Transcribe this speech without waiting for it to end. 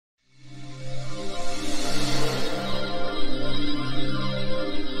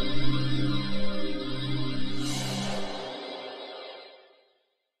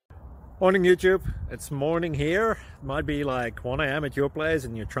Morning YouTube, it's morning here. It might be like 1 a.m. at your place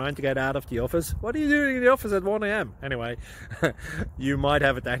and you're trying to get out of the office. What are you doing in the office at 1 a.m? Anyway, you might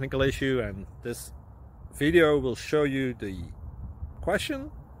have a technical issue and this video will show you the question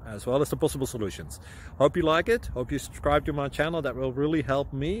as well as the possible solutions. Hope you like it, hope you subscribe to my channel. That will really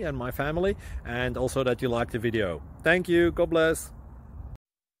help me and my family, and also that you like the video. Thank you, God bless.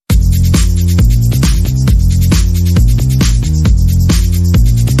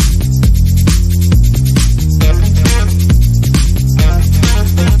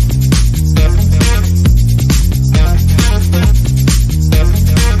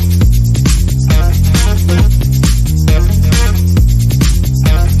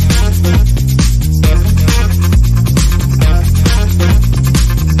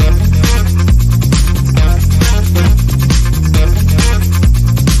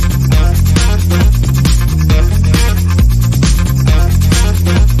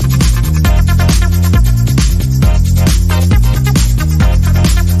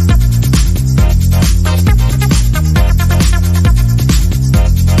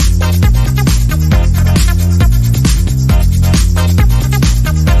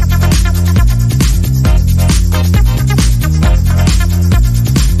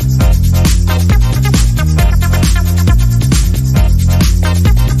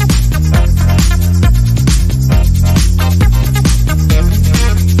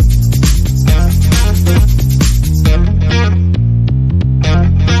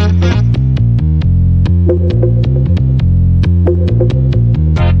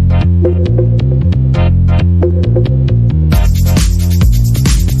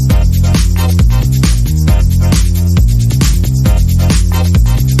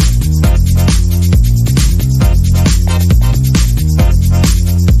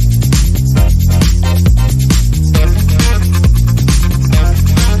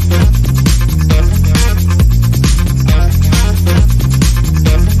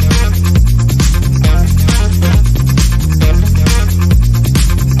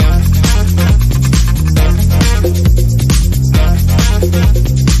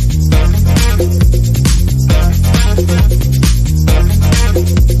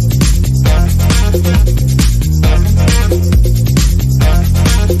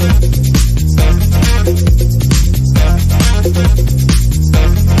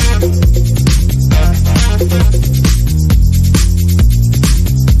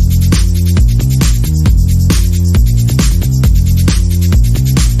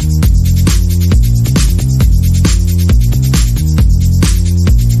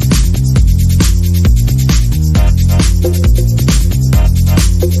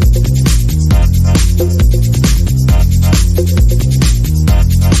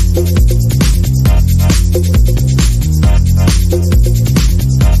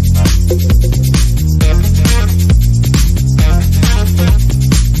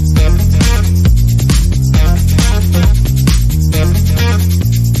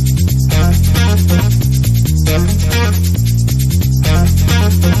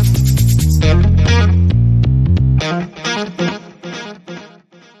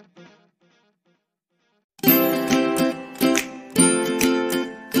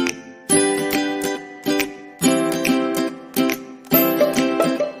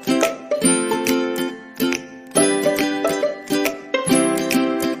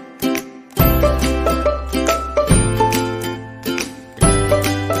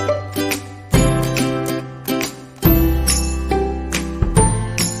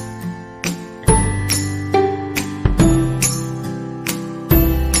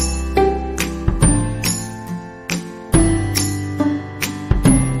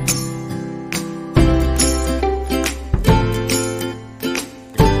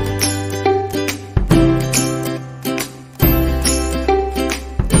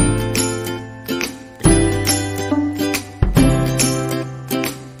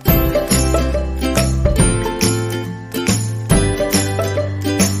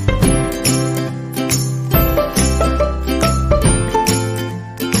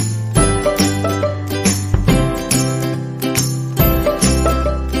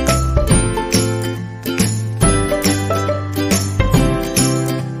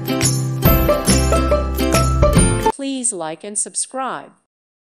 Please like and subscribe.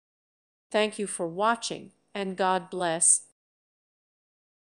 Thank you for watching, and God bless.